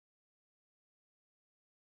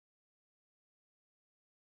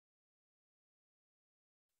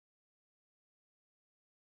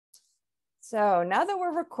So now that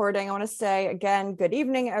we're recording, I want to say again, good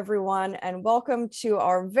evening, everyone, and welcome to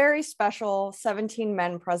our very special 17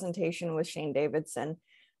 Men presentation with Shayne Davidson.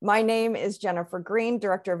 My name is Jennifer Green,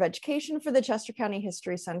 Director of Education for the Chester County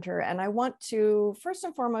History Center, and I want to first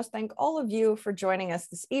and foremost thank all of you for joining us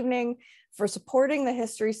this evening, for supporting the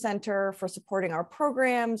History Center, for supporting our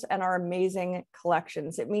programs and our amazing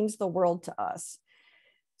collections. It means the world to us.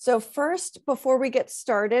 So first, before we get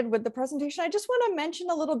started with the presentation, I just want to mention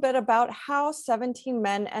a little bit about how 17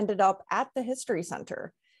 Men ended up at the History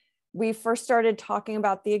Center. We first started talking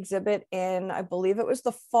about the exhibit in, I believe it was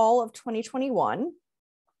the fall of 2021,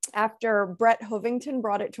 after Brett Hovington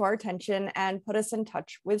brought it to our attention and put us in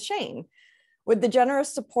touch with Shayne. With the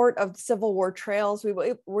generous support of Civil War Trails, we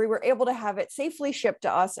were able to have it safely shipped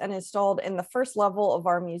to us and installed in the first level of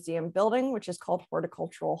our museum building, which is called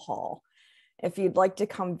Horticultural Hall. If you'd like to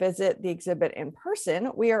come visit the exhibit in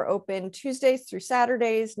person, we are open Tuesdays through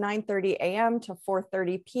Saturdays, 9:30 a.m. to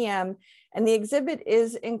 4:30 p.m., and the exhibit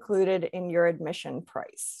is included in your admission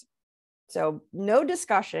price. So no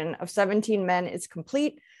discussion of 17 Men is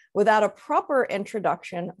complete without a proper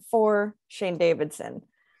introduction for Shayne Davidson.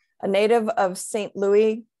 A native of St.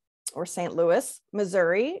 Louis,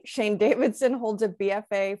 Missouri, Shayne Davidson holds a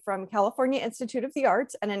BFA from California Institute of the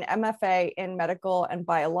Arts and an MFA in Medical and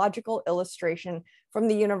Biological Illustration from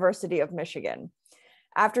the University of Michigan.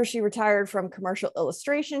 After she retired from commercial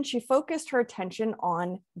illustration, she focused her attention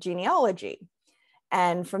on genealogy.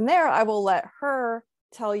 And from there, I will let her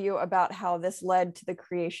tell you about how this led to the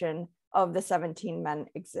creation of the 17 Men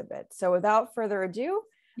exhibit. So without further ado,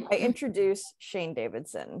 I introduce Shayne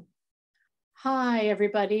Davidson. Hi,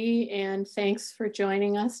 everybody, and thanks for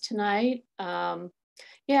joining us tonight.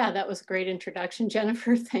 Yeah, that was a great introduction,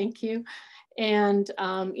 Jennifer. Thank you. And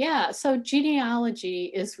yeah, so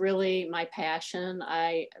genealogy is really my passion.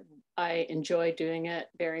 I enjoy doing it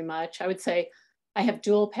very much. I would say I have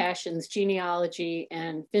dual passions, genealogy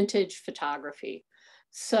and vintage photography.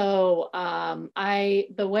 So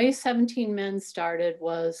the way 17 Men started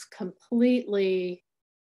was completely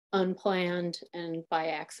unplanned and by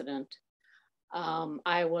accident.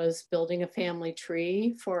 I was building a family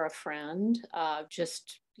tree for a friend,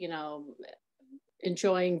 just,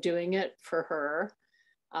 enjoying doing it for her,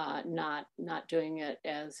 not doing it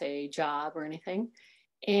as a job or anything.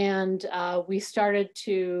 And we started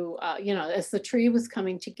to, as the tree was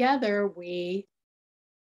coming together,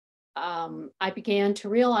 I began to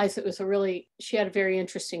realize it was she had a very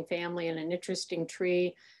interesting family and an interesting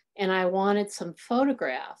tree. And I wanted some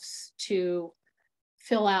photographs to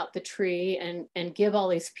fill out the tree and give all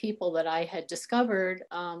these people that I had discovered,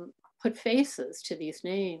 put faces to these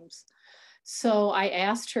names. So I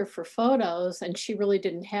asked her for photos and she really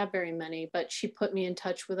didn't have very many, but she put me in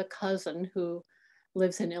touch with a cousin who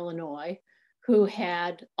lives in Illinois who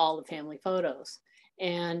had all the family photos.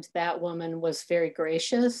 And that woman was very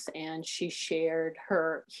gracious and she shared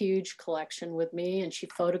her huge collection with me and she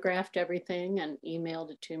photographed everything and emailed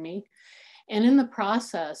it to me. And in the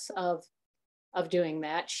process of doing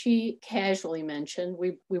that, she casually mentioned,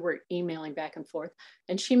 we were emailing back and forth,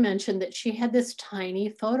 and she mentioned that she had this tiny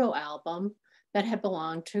photo album that had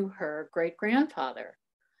belonged to her great-grandfather,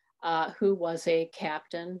 who was a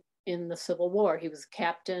captain in the Civil War. He was a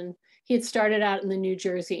captain. He had started out in the New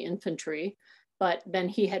Jersey Infantry, but then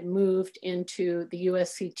he had moved into the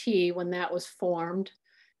USCT when that was formed.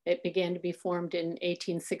 It began to be formed in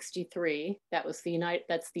 1863. That's the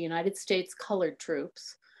United States Colored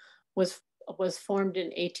Troops, was formed in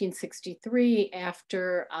 1863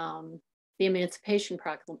 after the Emancipation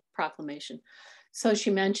Proclamation. So she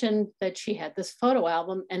mentioned that she had this photo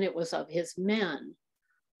album and it was of his men.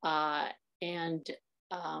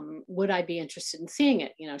 Would I be interested in seeing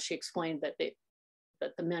it? She explained that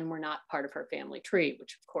the men were not part of her family tree,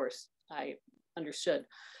 which of course I understood.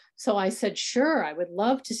 So I said, sure, I would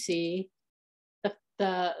love to see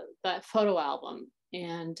the photo album.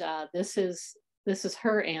 And this is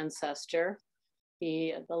her ancestor,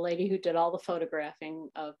 the lady who did all the photographing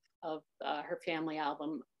of her family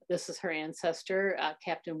album. This is her ancestor,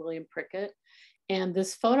 Captain William Prickitt. And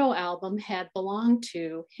this photo album had belonged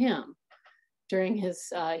to him during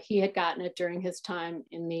he had gotten it during his time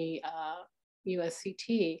in the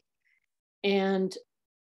USCT. And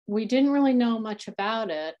we didn't really know much about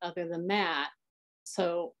it other than that.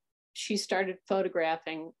 So she started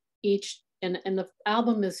photographing each, and the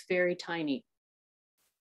album is very tiny.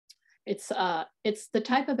 It's the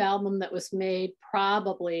type of album that was made,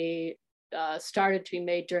 probably started to be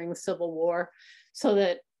made during the Civil War, so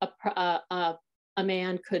that a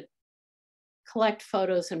man could collect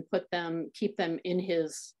photos and keep them in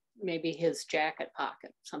maybe his jacket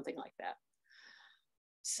pocket, something like that.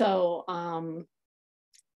 So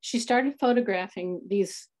she started photographing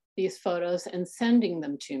these photos and sending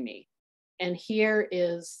them to me. And here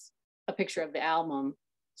is a picture of the album.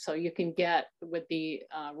 So you can get, with the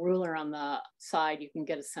ruler on the side, you can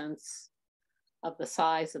get a sense of the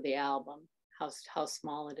size of the album, how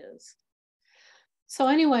small it is. So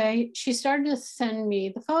anyway, she started to send me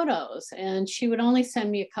the photos, and she would only send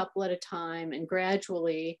me a couple at a time. And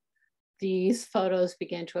gradually these photos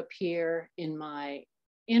began to appear in my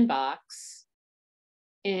inbox.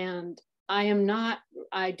 And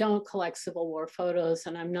I don't collect Civil War photos,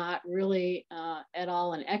 and I'm not really at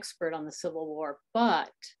all an expert on the Civil War,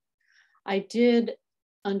 but I did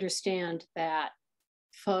understand that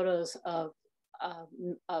photos of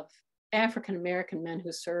African-American men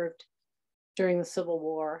who served during the Civil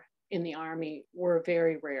War in the Army were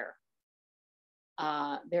very rare.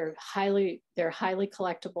 They're highly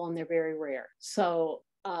collectible, and they're very rare. So,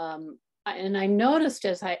 and I noticed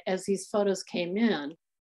as these photos came in,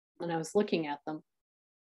 and I was looking at them,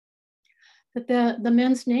 that the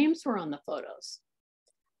men's names were on the photos.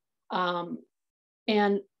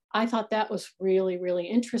 And I thought that was really, really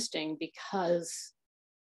interesting, because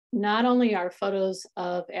not only are photos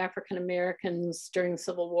of African Americans during the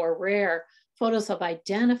Civil War rare, photos of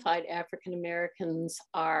identified African Americans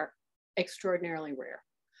are extraordinarily rare.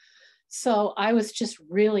 So I was just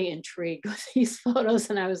really intrigued with these photos,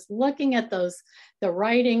 and I was looking at the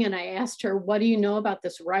writing, and I asked her, what do you know about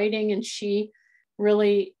this writing? And she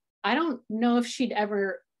really, I don't know if she'd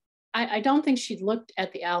ever, I don't think she'd looked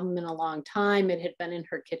at the album in a long time. It had been in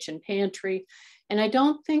her kitchen pantry. And I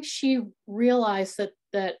don't think she realized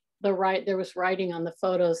that there was writing on the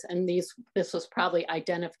photos, and this was probably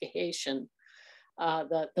identification,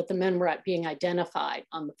 that the men were being identified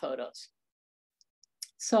on the photos.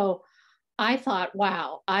 So I thought,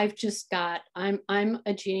 wow, I'm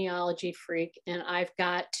a genealogy freak, and I've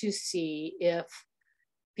got to see if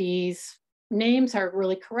these names are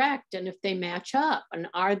really correct and if they match up, and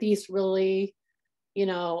are these really,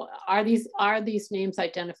 are these names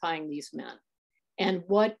identifying these men, and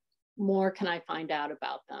what more can I find out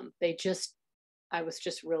about them? I was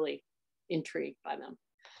just really intrigued by them.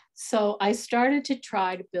 So I started to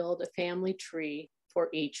try to build a family tree for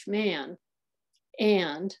each man.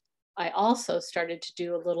 And I also started to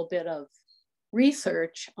do a little bit of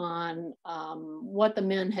research on what the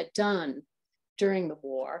men had done during the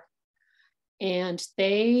war. And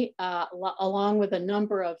they, along with a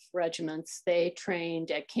number of regiments, they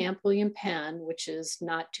trained at Camp William Penn, which is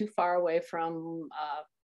not too far away from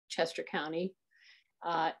Chester County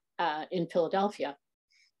in Philadelphia.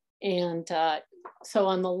 And so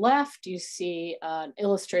on the left, you see an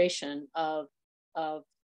illustration of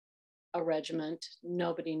a regiment.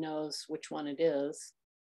 Nobody knows which one it is.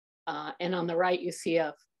 And on the right, you see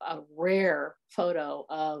a rare photo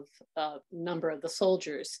of a number of the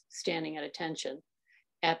soldiers standing at attention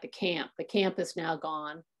at the camp. The camp is now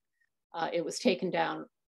gone. It was taken down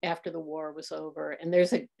after the war was over. And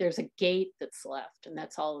there's a gate that's left, and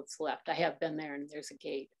that's all that's left. I have been there, and there's a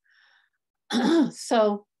gate.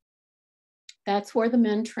 So that's where the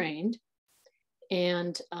men trained.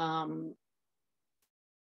 And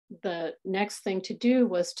the next thing to do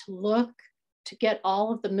was to get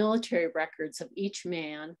all of the military records of each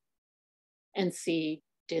man and see,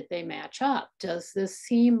 did they match up? Does this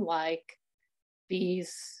seem like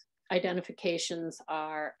these identifications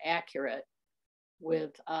are accurate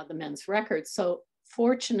with the men's records? So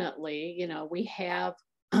fortunately, we have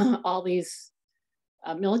all these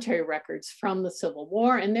military records from the Civil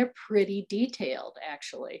War, and they're pretty detailed,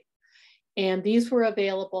 actually. And these were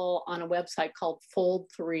available on a website called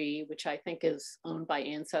Fold3, which I think is owned by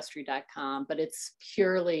Ancestry.com, but it's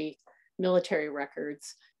purely military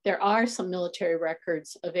records. There are some military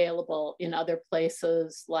records available in other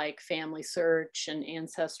places like Family Search and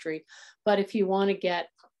Ancestry, but if you want to get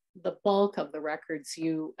the bulk of the records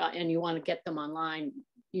and you want to get them online,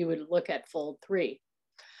 you would look at Fold3.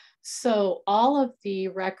 So all of the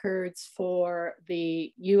records for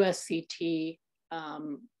the USCT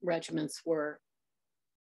regiments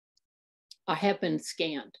have been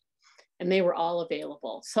scanned, and they were all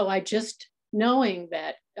available. So I just, knowing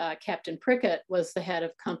that Captain Prickitt was the head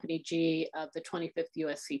of Company G of the 25th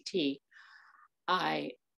USCT,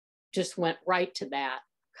 I just went right to that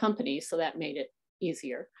company, so that made it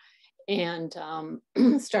easier, and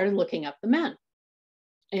started looking up the men.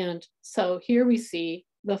 And so here we see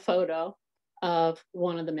the photo of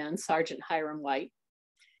one of the men, Sergeant Hiram White,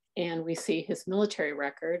 and we see his military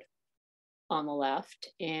record on the left,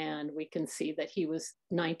 and we can see that he was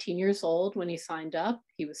 19 years old when he signed up.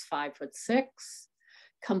 He was 5'6".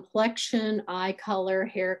 Complexion, eye color,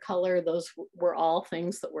 hair color, those were all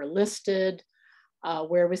things that were listed.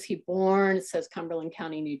 Where was he born? It says Cumberland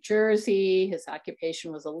County, New Jersey. His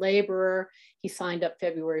occupation was a laborer. He signed up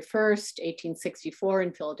February 1st, 1864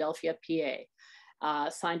 in Philadelphia, PA.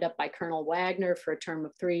 Signed up by Colonel Wagner for a term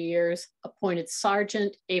of 3 years, appointed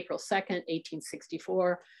sergeant April 2nd,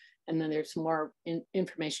 1864. And then there's more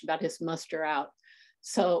information about his muster out.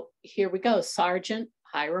 So here we go, Sergeant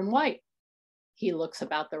Hiram White. He looks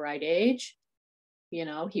about the right age. You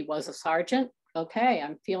know, he was a sergeant. Okay,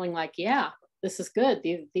 I'm feeling like, yeah, this is good.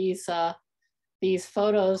 These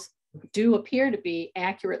photos do appear to be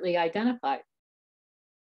accurately identified.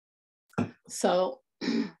 So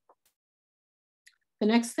the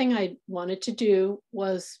next thing I wanted to do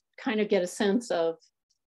was kind of get a sense of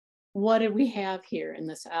what did we have here in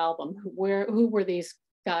this album? Who were these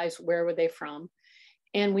guys? Where were they from?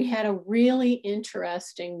 And we had a really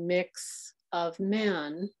interesting mix of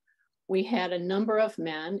men. We had a number of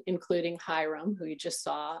men, including Hiram, who you just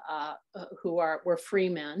saw, who were free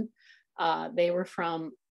men. They were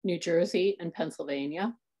from New Jersey and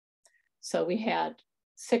Pennsylvania. So we had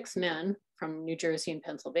 6 men from New Jersey and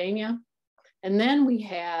Pennsylvania. And then we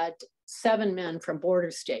had 7 men from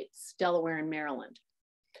border states, Delaware and Maryland.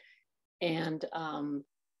 And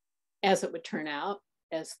as it would turn out,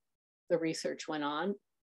 as the research went on,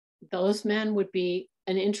 those men would be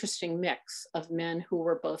an interesting mix of men who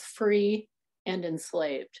were both free and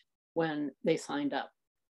enslaved when they signed up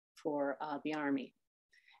for the Army.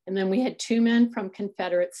 And then we had 2 men from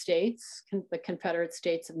Confederate states, the Confederate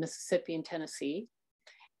states of Mississippi and Tennessee.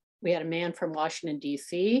 We had a man from Washington,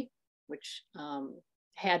 D.C., which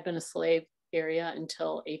had been a slave area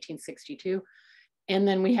until 1862. And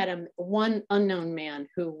then we had one unknown man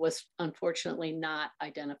who was unfortunately not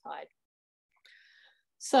identified.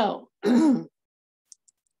 So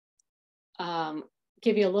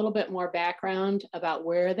give you a little bit more background about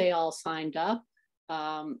where they all signed up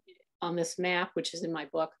on this map, which is in my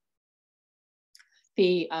book.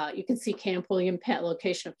 You can see Camp William Penn,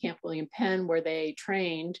 location of Camp William Penn, where they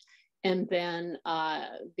trained, and then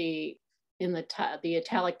in the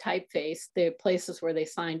italic typeface, the places where they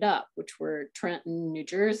signed up, which were Trenton, New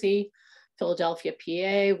Jersey, Philadelphia,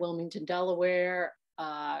 PA, Wilmington, Delaware,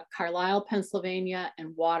 Carlisle, Pennsylvania,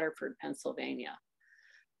 and Waterford, Pennsylvania.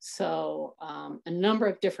 So a number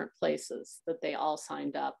of different places that they all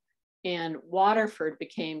signed up. And Waterford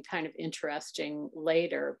became kind of interesting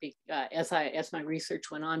later as my research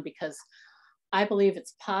went on, because I believe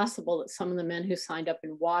it's possible that some of the men who signed up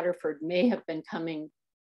in Waterford may have been coming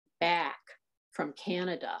back from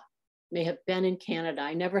Canada, may have been in Canada.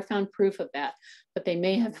 I never found proof of that, but they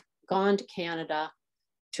may have gone to Canada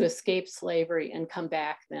to escape slavery and come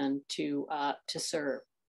back then to serve.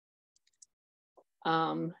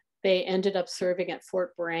 They ended up serving at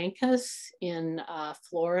Fort Brancas in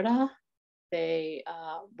Florida. They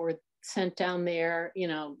were sent down there. You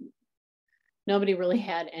know, nobody really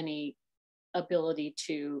had any ability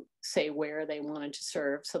to say where they wanted to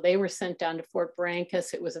serve. So they were sent down to Fort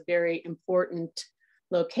Brancas. It was a very important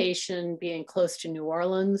location, being close to New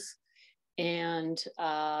Orleans. And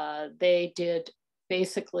they did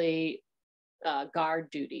basically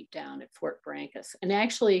guard duty down at Fort Brancas. And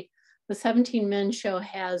actually, the 17 Men show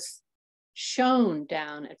has shown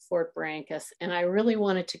down at Fort Brancas, and I really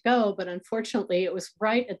wanted to go, but unfortunately it was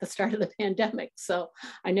right at the start of the pandemic, so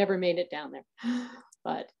I never made it down there.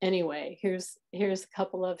 But anyway, here's a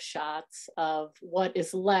couple of shots of what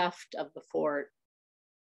is left of the fort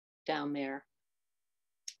down there.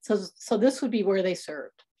 So this would be where they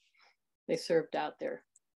served. They served out their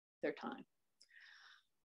time.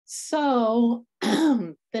 So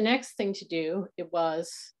the next thing to do,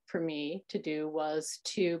 for me to do was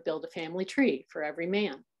to build a family tree for every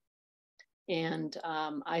man. And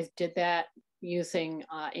I did that using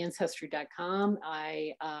Ancestry.com.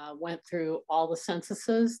 I went through all the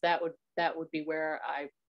censuses. That would be where I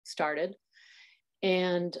started.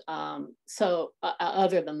 And so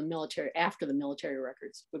other than the military, after the military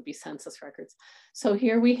records would be census records. So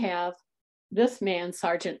here we have this man,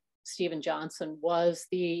 Sergeant Stephen Johnson, was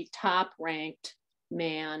the top ranked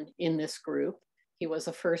man in this group. He was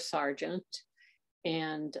a first sergeant,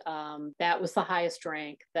 and that was the highest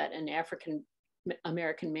rank that an African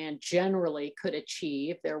American man generally could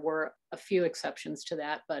achieve. There were a few exceptions to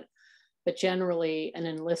that, but generally an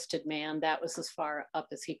enlisted man, that was as far up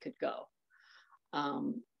as he could go.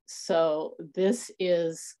 So this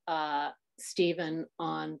is Stephen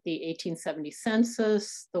on the 1870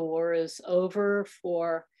 census. The war has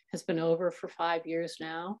been over for 5 years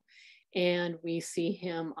now. And we see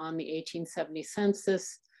him on the 1870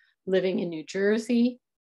 census living in New Jersey.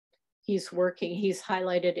 He's working, he's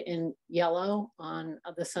highlighted in yellow on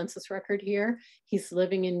the census record here. He's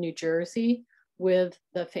living in New Jersey with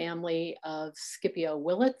the family of Scipio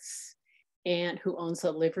Willits, and who owns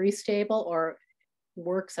a livery stable or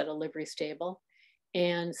works at a livery stable.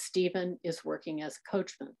 And Stephen is working as a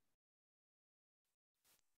coachman.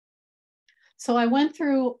 So I went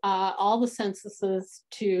through all the censuses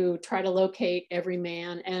to try to locate every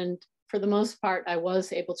man. And for the most part, I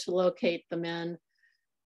was able to locate the men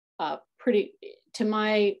pretty, to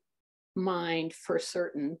my mind, for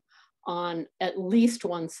certain, on at least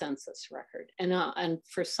one census record. And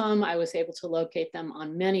for some, I was able to locate them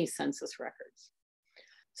on many census records.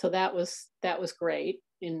 So that was great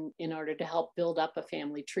in order to help build up a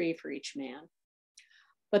family tree for each man.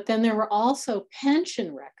 But then there were also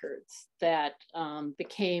pension records that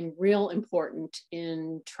became real important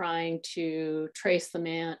in trying to trace the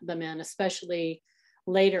men, especially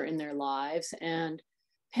later in their lives. And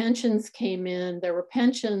pensions came in. There were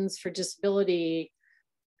pensions for disability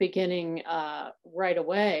beginning right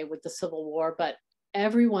away with the Civil War, but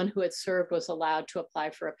everyone who had served was allowed to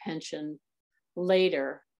apply for a pension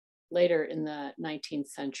later in the 19th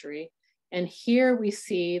century. And here we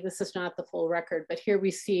see, this is not the full record, but here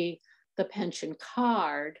we see the pension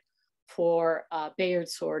card for Bayard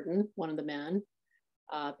Sorden, one of the men.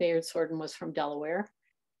 Bayard Sorden was from Delaware.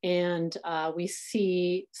 And we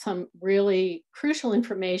see some really crucial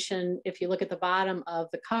information. If you look at the bottom of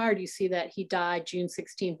the card, you see that he died June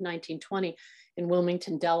 16th, 1920 in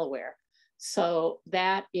Wilmington, Delaware. So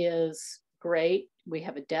that is great. We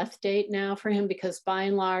have a death date now for him, because by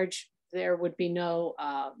and large, there would be no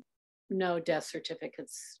death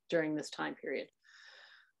certificates during this time period.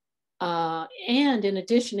 And in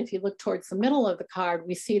addition, if you look towards the middle of the card,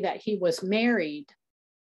 we see that he was married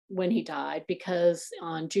when he died, because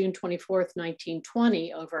on June 24th,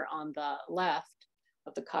 1920, over on the left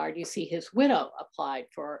of the card, you see his widow applied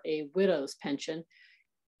for a widow's pension.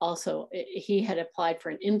 Also, he had applied for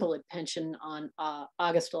an invalid pension on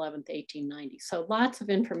August 11th, 1890. So lots of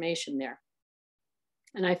information there.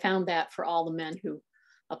 And I found that for all the men who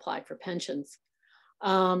applied for pensions.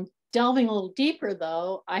 Delving a little deeper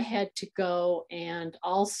though, I had to go and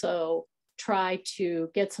also try to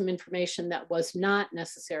get some information that was not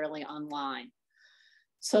necessarily online.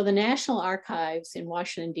 So the National Archives in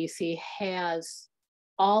Washington, D.C. has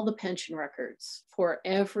all the pension records for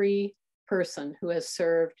every person who has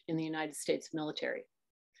served in the United States military.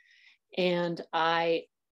 And I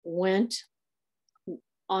went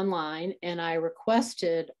online and I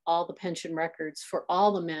requested all the pension records for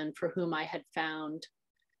all the men for whom I had found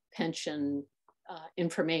pension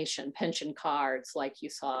information, pension cards, like you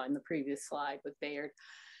saw in the previous slide with Bayard.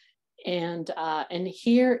 And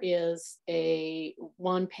here is a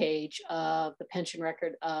one page of the pension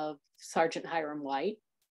record of Sergeant Hiram White.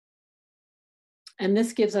 And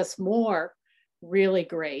this gives us more really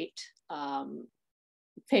great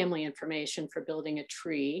family information for building a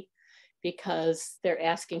tree, because they're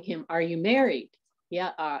asking him, are you married?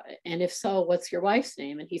 Yeah, and if so, what's your wife's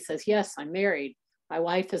name? And he says, yes, I'm married. My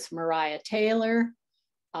wife is Mariah Taylor.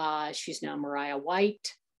 She's now Mariah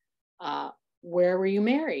White. Where were you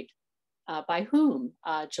married? By whom?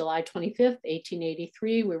 July 25th,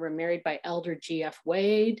 1883. We were married by Elder G.F.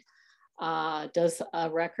 Wade. Does a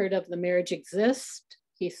record of the marriage exist?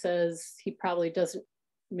 He says he probably doesn't,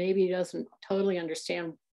 maybe doesn't totally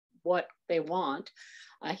understand what they want.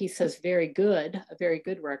 He says, very good, a very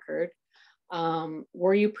good record.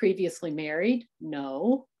 Were you previously married?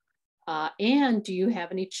 No. And do you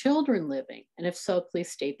have any children living? And if so,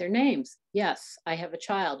 please state their names. Yes, I have a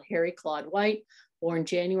child, Harry Claude White, born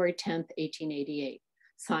January 10th, 1888.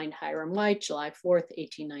 Signed Hiram White, July 4th,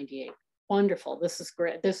 1898. Wonderful, this is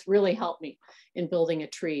great. This really helped me in building a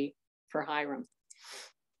tree for Hiram.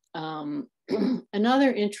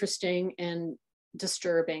 Another interesting and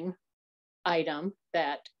disturbing item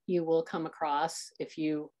that you will come across if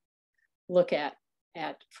you look at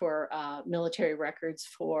for military records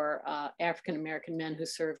for African-American men who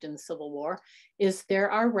served in the Civil War is there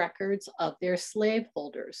are records of their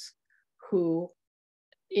slaveholders who,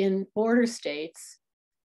 in border states,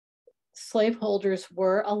 slaveholders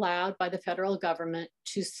were allowed by the federal government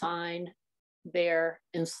to sign their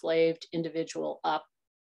enslaved individual up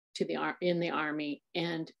to in the Army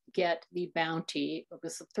and get the bounty. It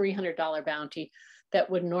was a $300 bounty that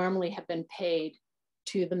would normally have been paid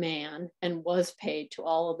to the man and was paid to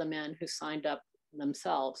all of the men who signed up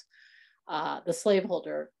themselves. The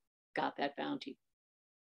slaveholder got that bounty.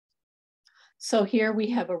 So here we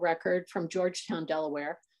have a record from Georgetown,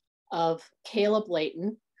 Delaware, of Caleb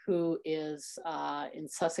Layton, who is in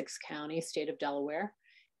Sussex County, state of Delaware.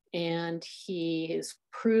 and he has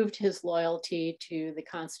proved his loyalty to the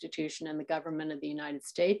Constitution and the government of the United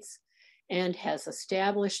States, and has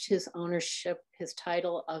established his ownership, his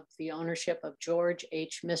title of the ownership of George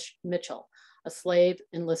H. Mitchell, a slave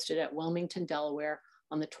enlisted at Wilmington, Delaware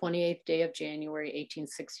on the 28th day of January,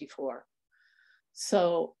 1864.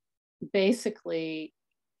 So basically,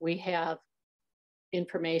 we have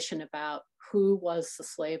information about who was the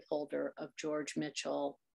slaveholder of George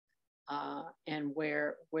Mitchell, and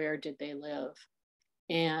where did they live.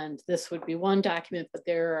 And this would be one document, but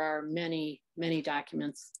there are many, many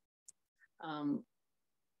documents.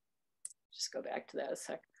 Just go back to that a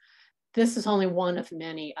sec. This is only one of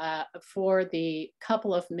many. For the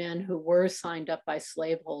couple of men who were signed up by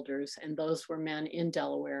slaveholders, and those were men in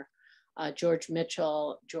Delaware, George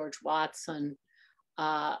Mitchell, George Watson,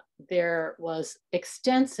 there was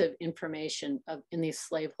extensive information in these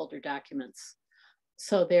slaveholder documents.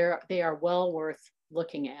 So they are well worth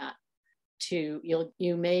looking at.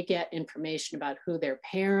 You may get information about who their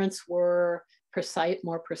parents were,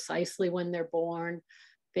 more precisely when they're born.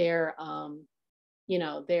 It's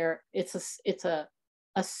a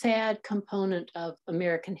sad component of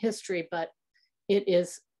American history, but it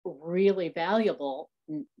is really valuable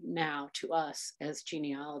now to us as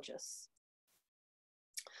genealogists.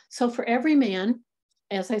 So for every man,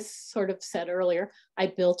 as I sort of said earlier, I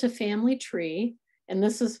built a family tree, and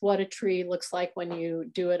this is what a tree looks like when you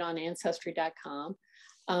do it on Ancestry.com.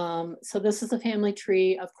 So this is a family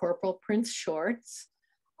tree of Corporal Prince Shorts.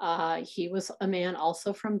 He was a man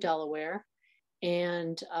also from Delaware.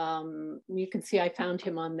 And you can see I found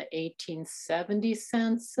him on the 1870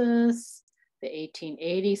 census, the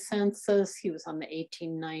 1880 census. He was on the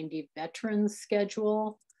 1890 veterans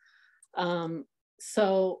schedule. And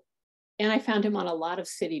I found him on a lot of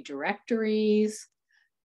city directories.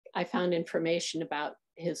 I found information about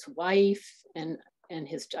his wife and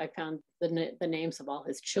I found the names of all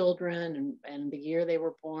his children and the year they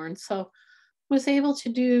were born. So was able to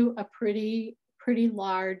do a pretty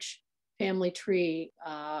large family tree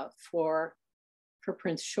for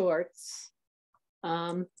Prince Shorts.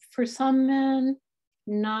 For some men,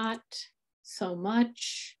 not so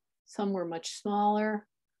much. Some were much smaller.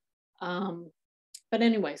 But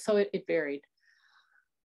anyway, so it varied.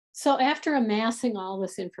 So after amassing all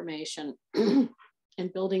this information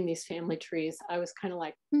and building these family trees, I was kind of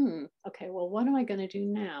like, okay, well, what am I going to do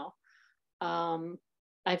now?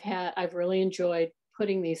 I've really enjoyed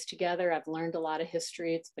putting these together. I've learned a lot of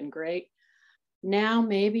history. It's been great. Now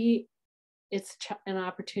maybe it's an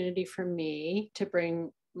opportunity for me to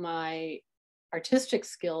bring my artistic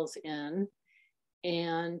skills in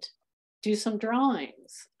and do some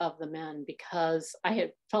drawings of the men, because I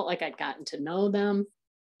had felt like I'd gotten to know them.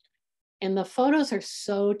 And the photos are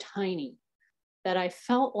so tiny that I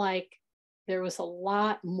felt like there was a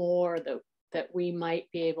lot more that we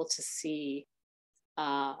might be able to see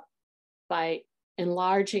by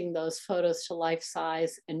enlarging those photos to life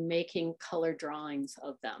size and making color drawings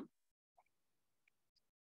of them.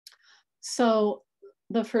 So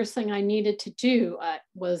the first thing I needed to do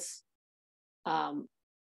was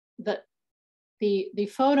the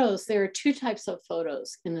photos. There are two types of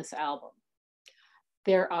photos in this album.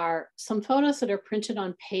 There are some photos that are printed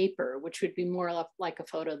on paper, which would be more like a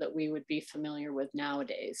photo that we would be familiar with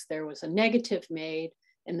nowadays. There was a negative made,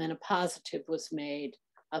 and then a positive was made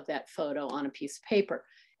of that photo on a piece of paper.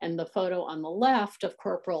 And the photo on the left of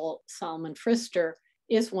Corporal Solomon Frister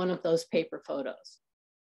is one of those paper photos.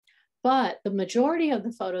 But the majority of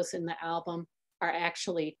the photos in the album are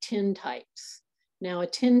actually tintypes. Now, a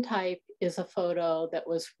tintype is a photo that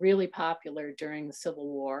was really popular during the Civil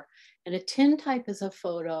War. And a tintype is a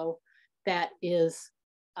photo that is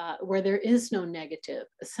where there is no negative.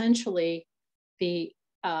 Essentially, the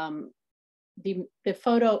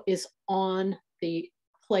photo is on the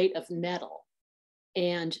plate of metal,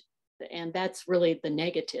 and that's really the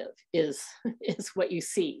negative is what you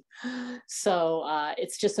see. So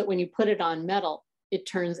it's just that when you put it on metal, it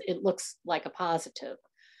looks like a positive.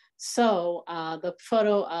 So the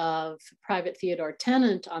photo of Private Theodore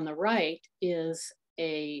Tennant on the right is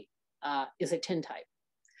a tintype.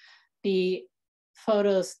 The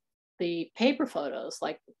photos, the paper photos,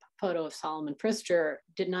 like the photo of Solomon Frister,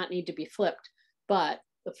 did not need to be flipped, but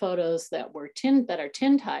the photos that are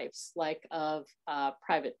tintypes, like of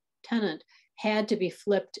Private Tennant, had to be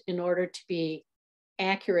flipped in order to be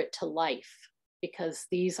accurate to life, because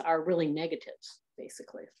these are really negatives,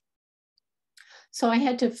 basically. So I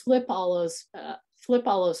had to flip all those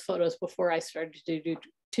photos before I started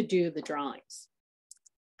to do the drawings.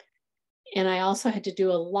 And I also had to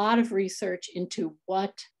do a lot of research into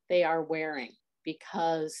what they are wearing.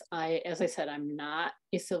 because as I said, I'm not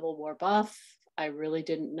a Civil War buff. I really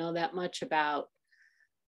didn't know that much about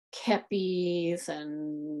kepis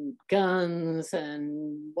and guns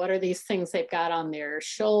and what are these things they've got on their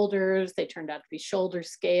shoulders. They turned out to be shoulder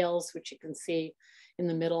scales, which you can see in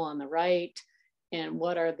the middle on the right. And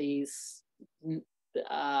what are these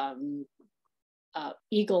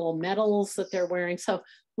eagle medals that they're wearing? So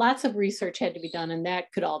lots of research had to be done, and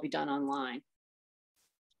that could all be done online,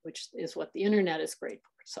 which is what the internet is great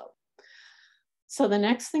for. So the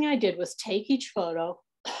next thing I did was take each photo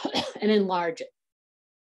and enlarge it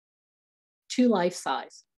to life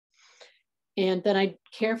size. And then I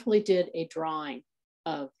carefully did a drawing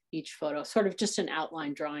of each photo, sort of just an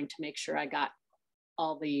outline drawing to make sure I got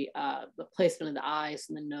all the placement of the eyes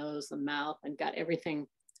and the nose, the mouth, and got everything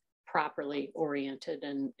properly oriented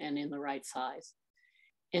and in the right size.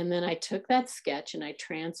 And then I took that sketch and I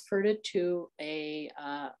transferred it to a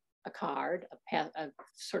card, a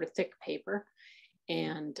sort of thick paper.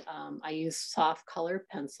 And I used soft color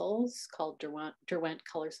pencils called Derwent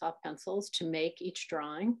Color Soft Pencils to make each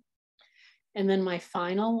drawing. And then my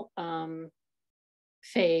final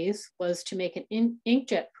phase was to make an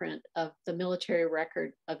inkjet print of the military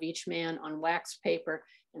record of each man on waxed paper,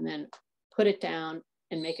 and then put it down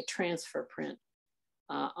and make a transfer print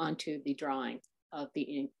onto the drawing of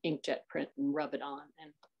the inkjet print and rub it on.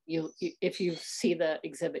 And if you see the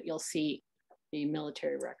exhibit, you'll see the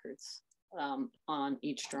military records on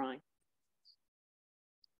each drawing.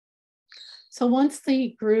 So once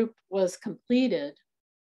the group was completed,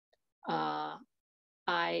 I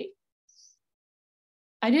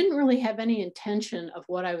didn't really have any intention of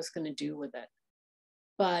what I was going to do with it.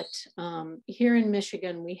 But here in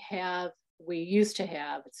Michigan, we used to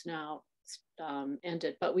have, it's now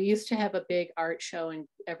ended, but we used to have a big art show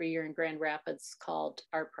every year in Grand Rapids called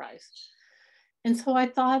Art Prize. And so I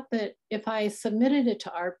thought that if I submitted it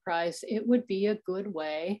to Art Prize, it would be a good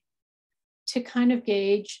way to kind of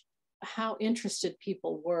gauge how interested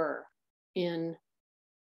people were in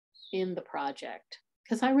the project.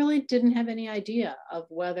 Because I really didn't have any idea of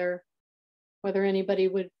whether anybody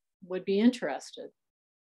would be interested.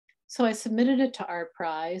 So I submitted it to Art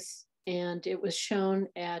Prize, and it was shown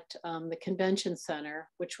at the convention center,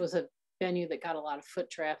 which was a venue that got a lot of foot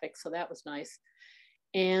traffic. So that was nice.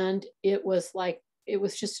 And I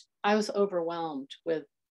was overwhelmed with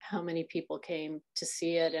how many people came to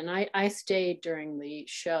see it. And I stayed during the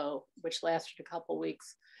show, which lasted a couple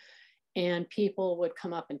weeks. And people would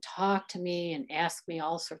come up and talk to me and ask me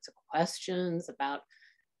all sorts of questions about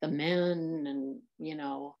the men and,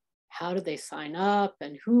 how did they sign up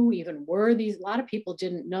and who even were these? A lot of people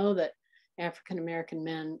didn't know that African-American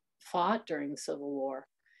men fought during the Civil War.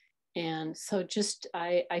 And so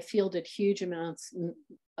I fielded huge amounts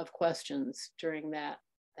of questions during that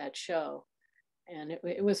show. And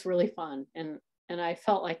it was really fun. And I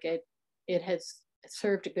felt like it has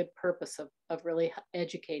served a good purpose of really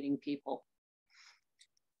educating people.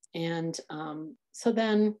 And so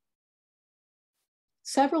then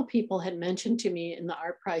several people had mentioned to me in the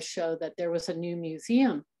Art Prize show that there was a new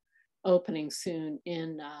museum opening soon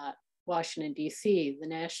in Washington, D.C.,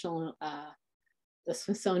 the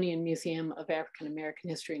Smithsonian Museum of African American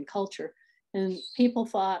History and Culture. And people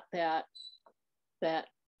thought that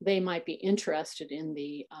they might be interested in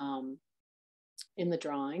the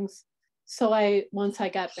drawings. So once I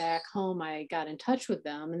got back home, I got in touch with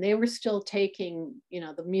them, and they were still taking,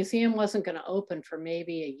 the museum wasn't going to open for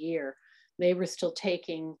maybe a year. They were still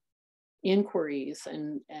taking inquiries,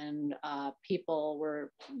 and people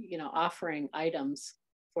were, offering items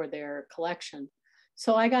for their collection.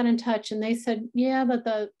 So I got in touch, and they said, yeah, that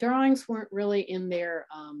the drawings weren't really in their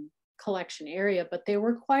collection area, but they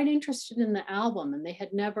were quite interested in the album, and they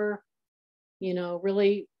had never,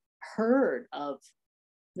 really heard of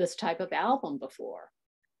this type of album before.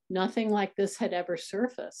 Nothing like this had ever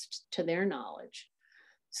surfaced to their knowledge.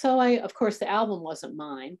 So of course, the album wasn't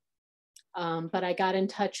mine, but I got in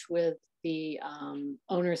touch with the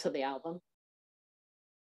owners of the album,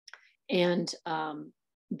 and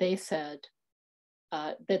they said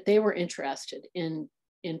that they were interested in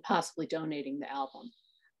possibly donating the album.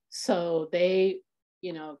 So they,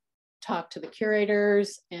 talked to the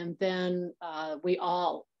curators, and then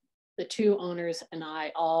the two owners and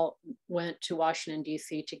I all went to Washington,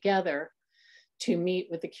 D.C. together to meet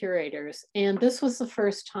with the curators. And this was the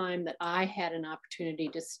first time that I had an opportunity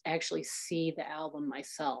to actually see the album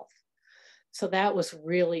myself. So that was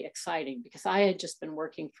really exciting because I had just been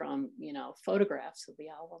working from, photographs of the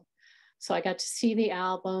album. So I got to see the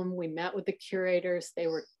album. We met with the curators. They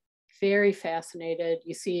were very fascinated.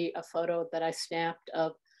 You see a photo that I snapped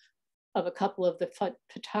of of a couple of the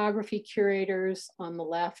photography curators on the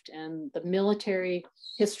left and the military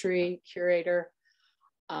history curator.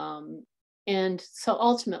 And so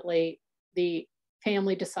ultimately, the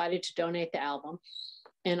family decided to donate the album.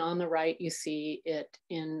 And on the right, you see it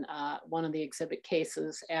in one of the exhibit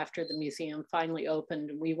cases after the museum finally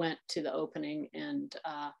opened. We went to the opening and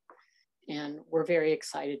we're very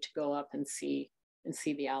excited to go up and see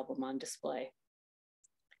the album on display.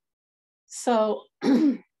 So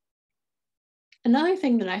another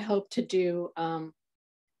thing that I hoped to do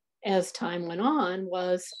as time went on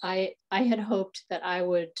was I had hoped that I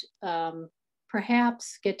would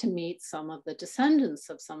perhaps get to meet some of the descendants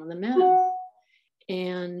of some of the men.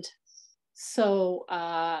 And so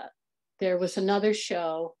there was another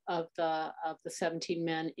show of the 17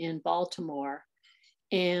 men in Baltimore.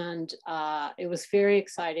 And it was very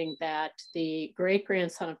exciting that the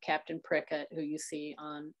great-grandson of Captain Prickitt, who you see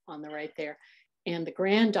on the right there, and the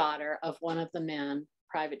granddaughter of one of the men,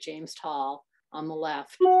 Private James Tall, on the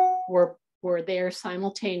left, were there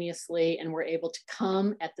simultaneously and were able to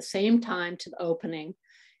come at the same time to the opening.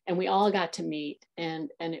 And we all got to meet. And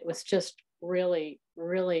it was just really,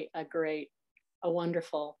 really a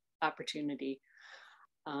wonderful opportunity.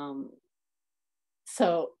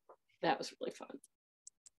 So that was really fun.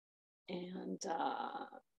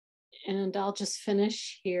 And I'll just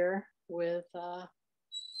finish here with a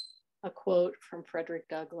quote from Frederick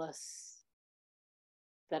Douglass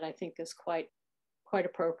that I think is quite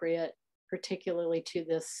appropriate, particularly to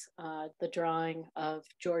this, the drawing of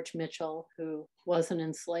George Mitchell, who was an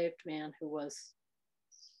enslaved man who was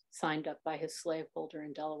signed up by his slaveholder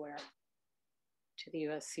in Delaware to the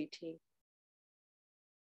USCT.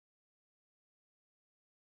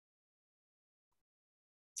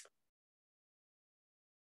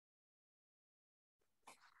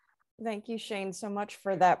 Thank you, Shayne, so much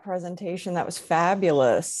for that presentation. That was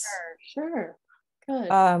fabulous. Sure. Good.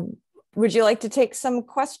 Would you like to take some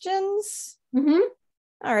questions? Mm-hmm.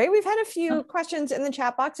 All right, we've had a few questions in the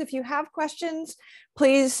chat box. If you have questions,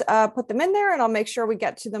 please put them in there and I'll make sure we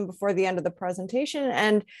get to them before the end of the presentation.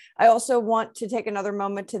 And I also want to take another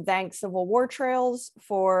moment to thank Civil War Trails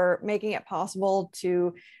for making it possible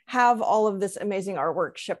to have all of this amazing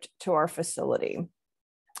artwork shipped to our facility.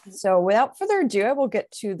 So without further ado, I will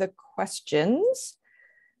get to the questions.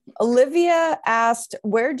 Olivia asked,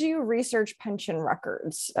 where do you research pension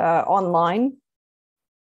records? Online?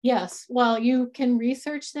 Yes, well, you can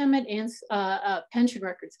research them at pension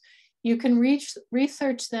records. You can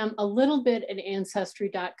research them a little bit at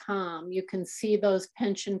Ancestry.com. You can see those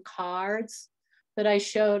pension cards that I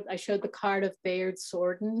showed. I showed the card of Bayard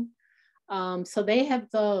Sorden. So they have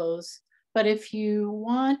those. But if you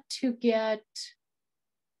want to get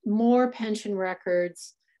more pension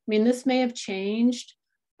records, I mean, this may have changed,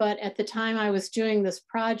 but at the time I was doing this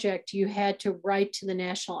project, you had to write to the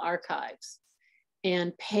National Archives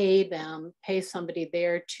and pay somebody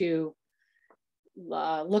there to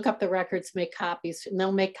look up the records, make copies, and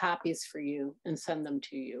they'll make copies for you and send them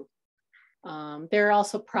to you. There are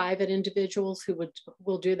also private individuals who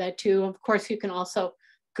will do that too. Of course, you can also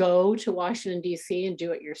go to Washington, D.C. and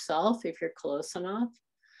do it yourself if you're close enough.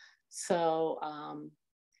 So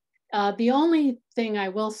the only thing I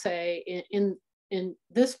will say in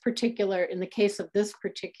the case of this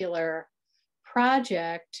particular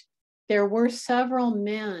project, there were several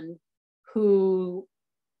men who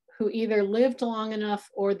either lived long enough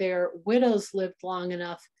or their widows lived long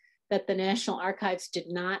enough that the National Archives did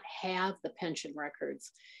not have the pension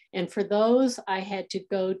records. And for those, I had to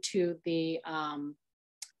go to the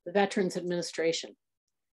Veterans Administration.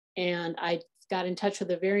 And I got in touch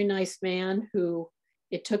with a very nice man who,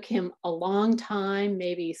 it took him a long time,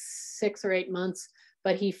 maybe 6 or 8 months,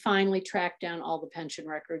 but he finally tracked down all the pension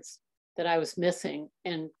records that I was missing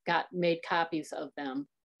and made copies of them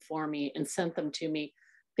for me and sent them to me.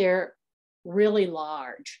 They're really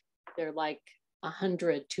large. They're like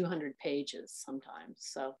 100, 200 pages sometimes.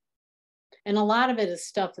 So, and a lot of it is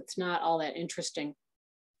stuff that's not all that interesting.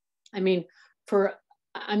 I mean,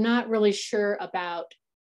 I'm not really sure about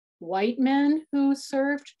white men who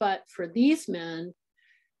served, but for these men,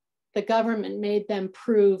 the government made them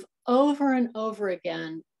prove over and over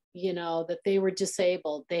again, that they were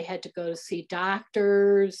disabled. They had to go to see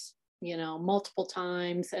doctors, multiple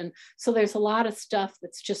times. And so there's a lot of stuff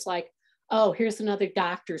that's just like, oh, here's another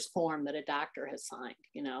doctor's form that a doctor has signed,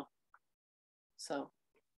 So,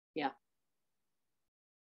 yeah.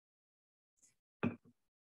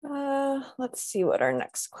 Let's see what our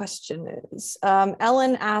next question is.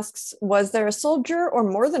 Ellen asks, was there a soldier or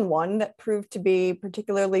more than one that proved to be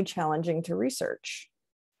particularly challenging to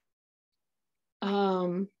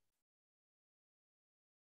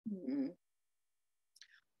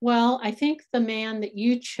Well, I think the man that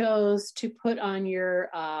you chose to put on your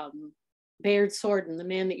Bayard Sorden, the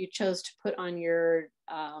man that you chose to put on your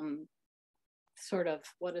sort of,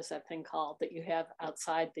 what is that thing called that you have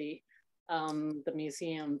outside the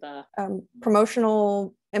museum? The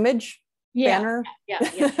promotional image banner. Yeah.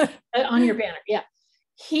 On your banner, yeah.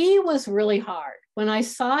 He was really hard. When I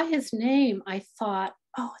saw his name, I thought,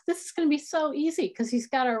 oh, this is going to be so easy because he's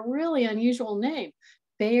got a really unusual name,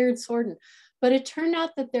 Bayard Sorden. But it turned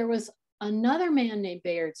out that there was another man named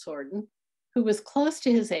Bayard Sorden who was close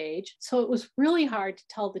to his age. So it was really hard to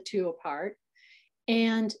tell the two apart.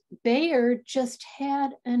 And Bayard just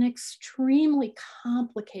had an extremely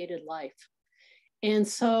complicated life. And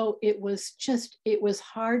so it was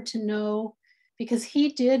hard to know, because he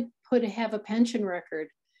did have a pension record,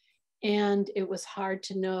 and it was hard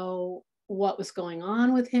to know what was going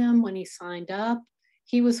on with him when he signed up.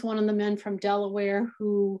 He was one of the men from Delaware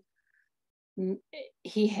who,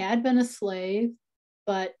 he had been a slave,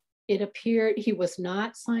 but it appeared he was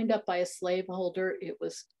not signed up by a slaveholder. It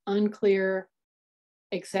was unclear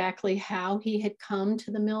exactly how he had come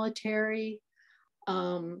to the military.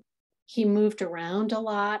 He moved around a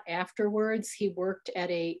lot afterwards. He worked at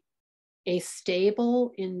a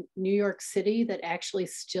stable in New York City that actually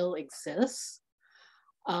still exists.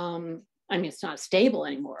 I mean, it's not a stable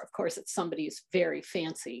anymore. Of course, it's somebody's very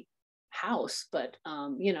fancy house, but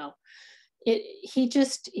you know, he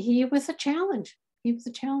was a challenge. He was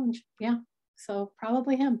a challenge. Yeah. So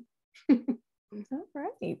probably him. All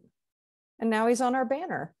right. And now he's on our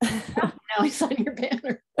banner. Yeah, now he's on your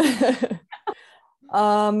banner.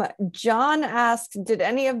 John asked, did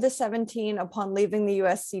any of the 17 upon leaving the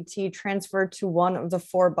USCT transfer to one of the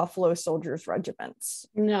 4 Buffalo Soldiers regiments?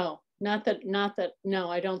 No, not that, no,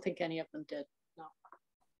 I don't think any of them did.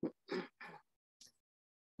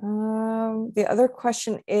 No. The other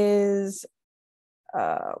question is,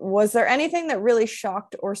 was there anything that really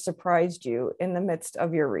shocked or surprised you in the midst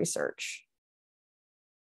of your research?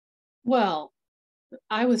 Well,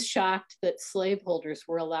 I was shocked that slaveholders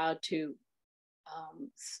were allowed to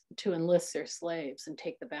enlist their slaves and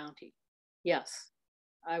take the bounty. Yes,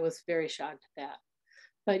 I was very shocked at that.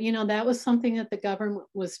 But, you know, that was something that the government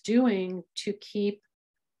was doing to keep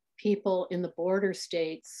people in the border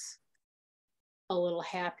states a little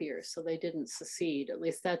happier so they didn't secede. At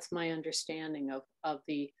least that's my understanding of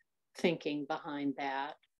the thinking behind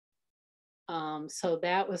that. So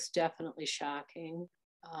that was definitely shocking.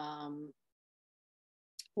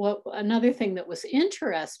 Another thing that was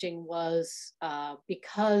interesting was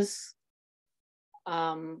because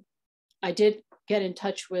I did get in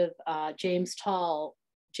touch with James Tall's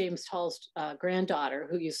granddaughter,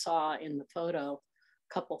 who you saw in the photo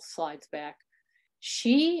a couple slides back.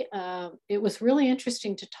 It was really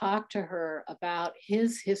interesting to talk to her about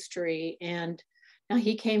his history. And now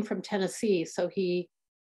he came from Tennessee, so he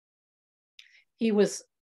was,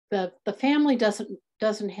 the family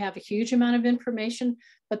doesn't have a huge amount of information,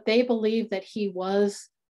 but they believe that he was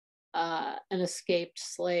an escaped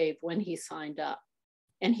slave when he signed up.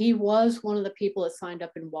 And he was one of the people that signed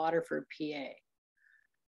up in Waterford,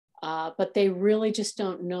 PA. But they really just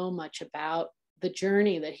don't know much about the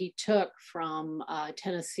journey that he took from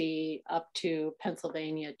Tennessee up to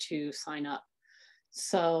Pennsylvania to sign up.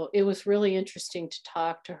 So it was really interesting to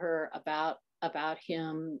talk to her about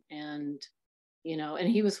him. And, you know, and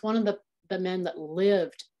he was one of the men that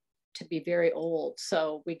lived to be very old.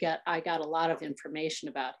 So I got a lot of information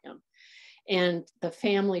about him. And the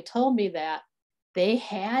family told me that they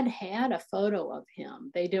had a photo of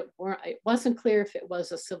him. It wasn't clear if it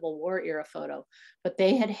was a Civil War era photo, but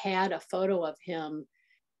they had a photo of him,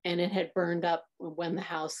 and it had burned up when the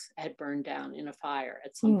house had burned down in a fire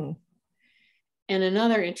at some point. And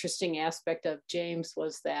another interesting aspect of James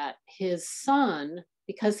was that his son,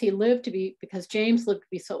 because James lived to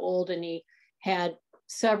be so old, and he had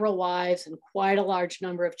several wives and quite a large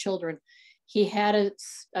number of children, he had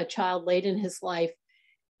a child late in his life.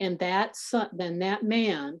 And that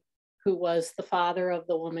man, who was the father of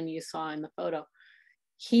the woman you saw in the photo,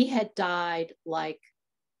 he had died like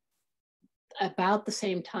about the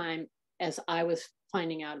same time as I was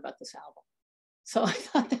finding out about this album. So I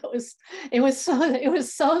thought it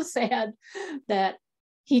was so sad that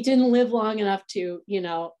he didn't live long enough to, you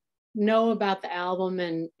know about the album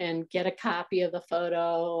and get a copy of the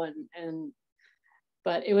photo.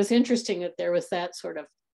 But it was interesting that there was that sort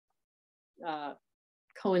of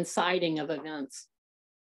coinciding of events.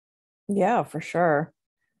 Yeah, for sure.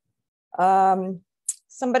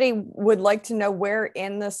 Somebody would like to know where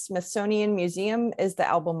in the Smithsonian Museum is the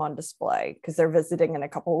album on display, because they're visiting in a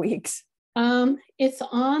couple weeks. It's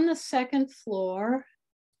on the second floor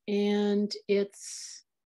and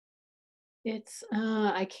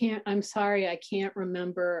I'm sorry, I can't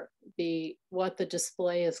remember what the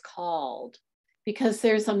display is called, because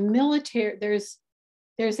there's a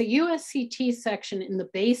USCT section in the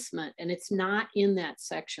basement, and it's not in that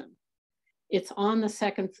section. It's on the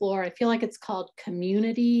second floor. I feel like it's called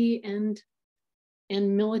Community and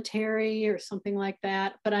Military or something like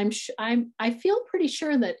that. But I feel pretty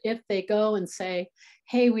sure that if they go and say,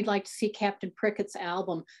 hey, we'd like to see Captain Prickitt's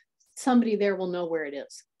album, somebody there will know where it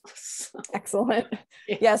is. So, excellent.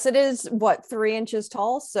 yeah. Yes, it is, what, 3 inches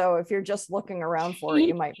tall? So if you're just looking around for it,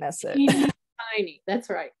 you might miss it. Tiny. That's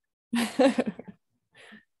right.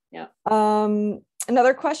 Yeah.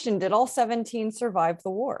 Another question, did all 17 survive the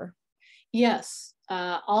war? Yes.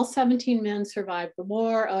 All 17 men survived the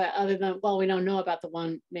war, other than, well, we don't know about the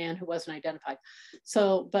one man who wasn't identified.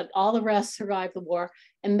 So, but all the rest survived the war.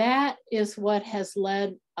 And that is what has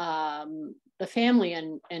led the family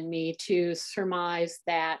and me to surmise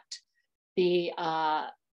that the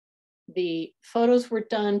photos were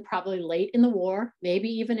done probably late in the war, maybe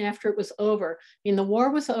even after it was over. I mean, the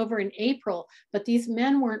war was over in April, but these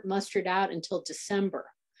men weren't mustered out until December.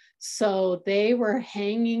 So they were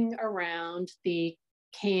hanging around the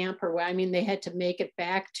camp, or I mean, they had to make it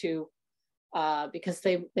back to, because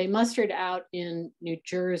they mustered out in New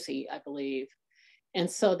Jersey, I believe. And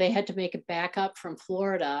so they had to make it back up from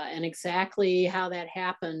Florida, and exactly how that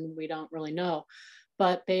happened, we don't really know.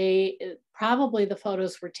 But probably the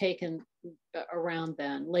photos were taken around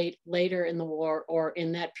then, later in the war, or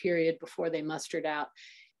in that period before they mustered out.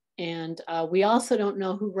 And we also don't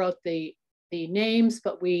know who wrote the names,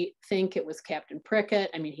 but we think it was Captain Prickitt.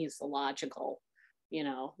 I mean, he's the logical,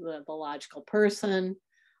 the logical person,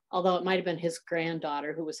 although it might have been his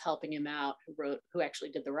granddaughter who was helping him out, who actually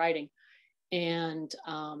did the writing. And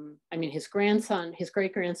I mean, his great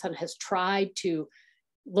grandson has tried to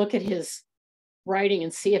look at his writing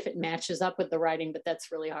and see if it matches up with the writing, but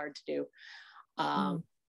that's really hard to do.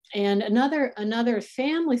 And another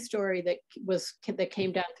family story that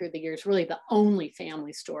came down through the years, really the only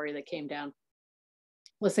family story that came down,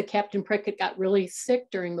 was that Captain Prickitt got really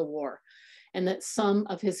sick during the war, and that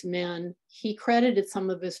he credited some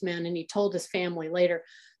of his men, and he told his family later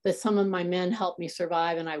that some of my men helped me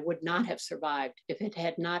survive, and I would not have survived if it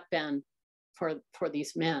had not been for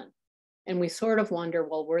these men. And we sort of wonder,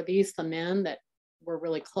 well, were these the men that were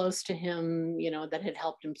really close to him, that had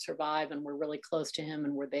helped him survive and were really close to him,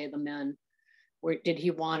 and were they the men? Did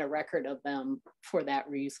he want a record of them for that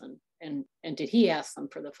reason? And did he ask them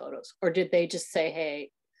for the photos, or did they just say, hey,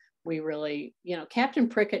 we really, Captain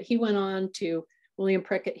Prickitt, William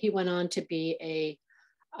Prickitt, he went on to be a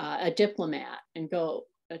diplomat and go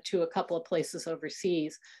to a couple of places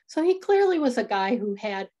overseas. So he clearly was a guy who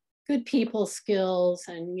had good people skills,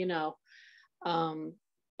 and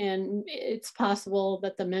and it's possible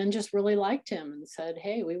that the men just really liked him and said,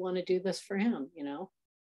 hey, we want to do this for him.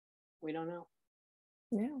 We don't know.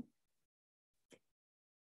 Yeah.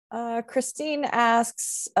 Christine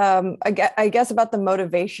asks, I guess about the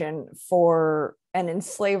motivation for an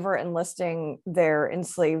enslaver enlisting their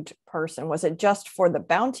enslaved person. Was it just for the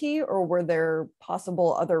bounty, or were there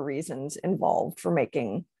possible other reasons involved for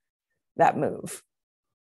making that move?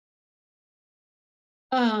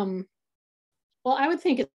 Well, I would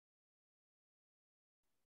think it's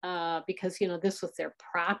because, this was their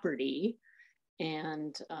property,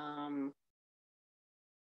 and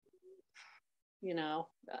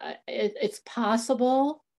it's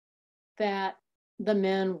possible that the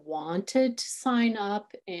men wanted to sign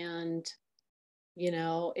up, and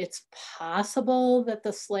it's possible that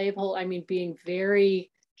the slaveholder, I mean, being very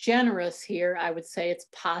generous here, I would say it's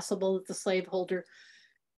possible that the slaveholder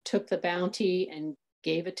took the bounty and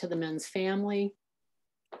gave it to the men's family,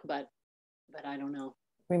 but I don't know.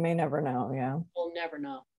 We may never know. Yeah, we'll never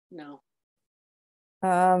know. No.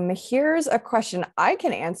 Here's a question I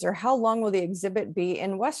can answer. How long will the exhibit be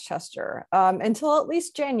in Westchester? Until at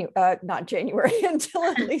least not January, until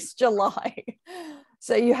at least July.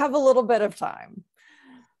 So you have a little bit of time.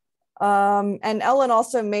 And Ellen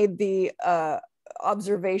also made the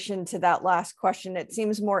observation to that last question. It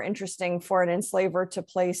seems more interesting for an enslaver to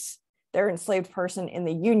place their enslaved person in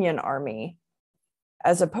the Union Army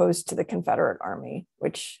as opposed to the Confederate Army,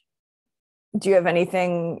 which, do you have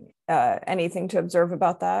anything to observe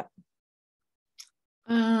about that?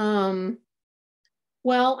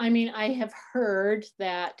 Well, I mean, I have heard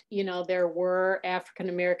that, there were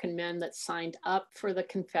African-American men that signed up for the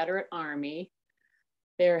Confederate Army.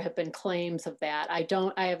 There have been claims of that. I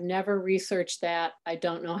have never researched that. I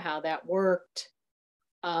don't know how that worked.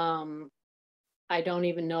 I don't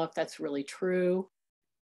even know if that's really true.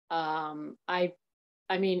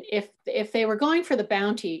 I mean, if they were going for the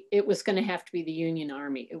bounty, it was going to have to be the Union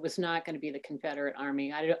Army. It was not going to be the Confederate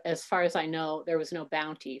Army. As far as I know, there was no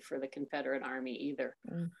bounty for the Confederate Army either.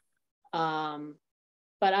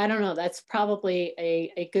 But I don't know. That's probably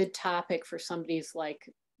a good topic for somebody's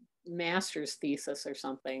like master's thesis or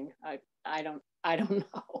something. I don't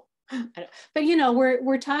know. But you know,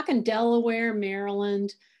 we're talking Delaware,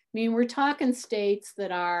 Maryland. I mean, we're talking states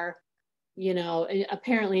that are, you know,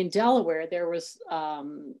 apparently in Delaware there was,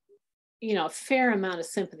 you know, a fair amount of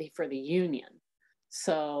sympathy for the Union.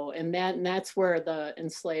 So, and that's where the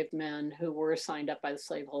enslaved men who were signed up by the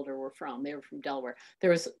slaveholder were from. They were from Delaware.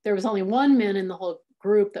 There was only one man in the whole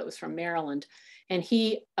group that was from Maryland, and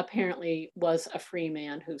he apparently was a free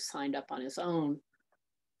man who signed up on his own.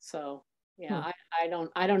 So, yeah, I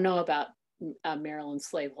don't know about Maryland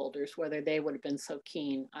slaveholders, whether they would have been so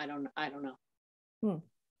keen. I don't know.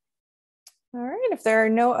 All right, if there are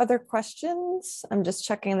no other questions, I'm just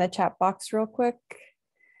checking the chat box real quick.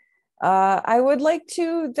 I would like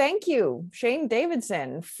to thank you, Shayne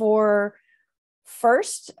Davidson, for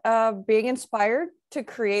first being inspired to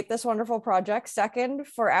create this wonderful project, second,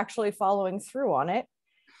 for actually following through on it,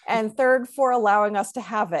 and third, for allowing us to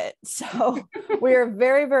have it. So we are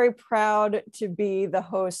very, very proud to be the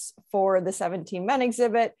hosts for the 17 Men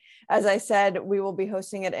exhibit. As I said, we will be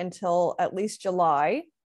hosting it until at least July.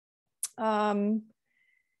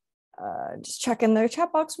 Just checking the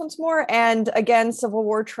chat box once more. And again, Civil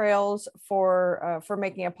War Trails for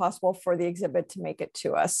making it possible for the exhibit to make it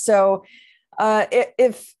to us. So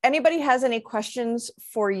if anybody has any questions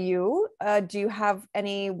for you, do you have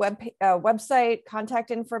any website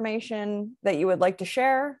contact information that you would like to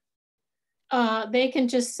share? They can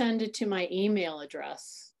just send it to my email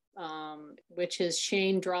address, which is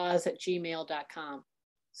shaynedraws@gmail.com.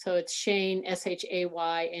 So it's Shayne,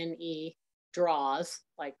 SHAYNE, draws,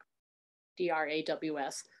 like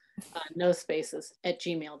DRAWS, no spaces,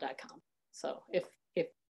 @gmail.com. So if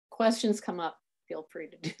questions come up, feel free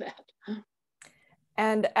to do that.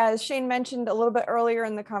 And as Shayne mentioned a little bit earlier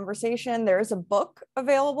in the conversation, there is a book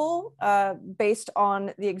available based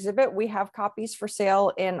on the exhibit. We have copies for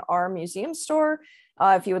sale in our museum store.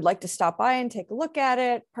 If you would like to stop by and take a look at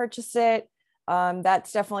it, purchase it,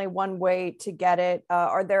 that's definitely one way to get it.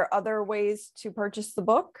 Are there other ways to purchase the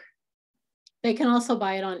book? They can also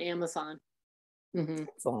buy it on Amazon.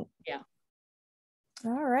 Excellent. Yeah.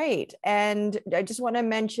 All right. And I just want to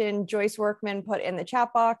mention Joyce Workman put in the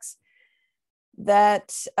chat box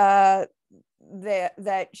that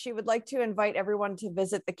that she would like to invite everyone to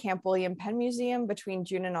visit the Camp William Penn Museum between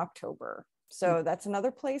June and October. So that's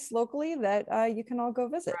another place locally that you can all go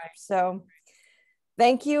visit. Right. So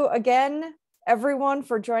thank you again, everyone,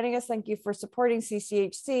 for joining us. Thank you for supporting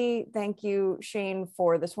CCHC. Thank you, Shayne,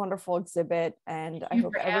 for this wonderful exhibit. And I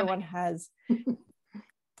hope everyone has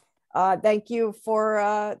thank you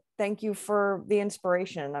for the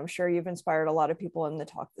inspiration. I'm sure you've inspired a lot of people in the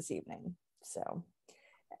talk this evening. So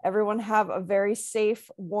everyone have a very safe,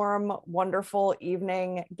 warm, wonderful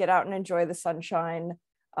evening. Get out and enjoy the sunshine,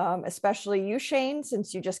 especially you, Shayne,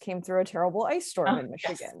 since you just came through a terrible ice storm in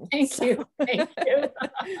Michigan. Yes. Thank you. Thank you.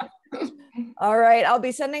 All right, I'll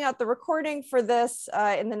be sending out the recording for this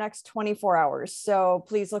in the next 24 hours. So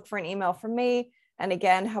please look for an email from me. And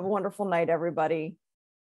again, have a wonderful night, everybody.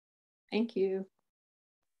 Thank you.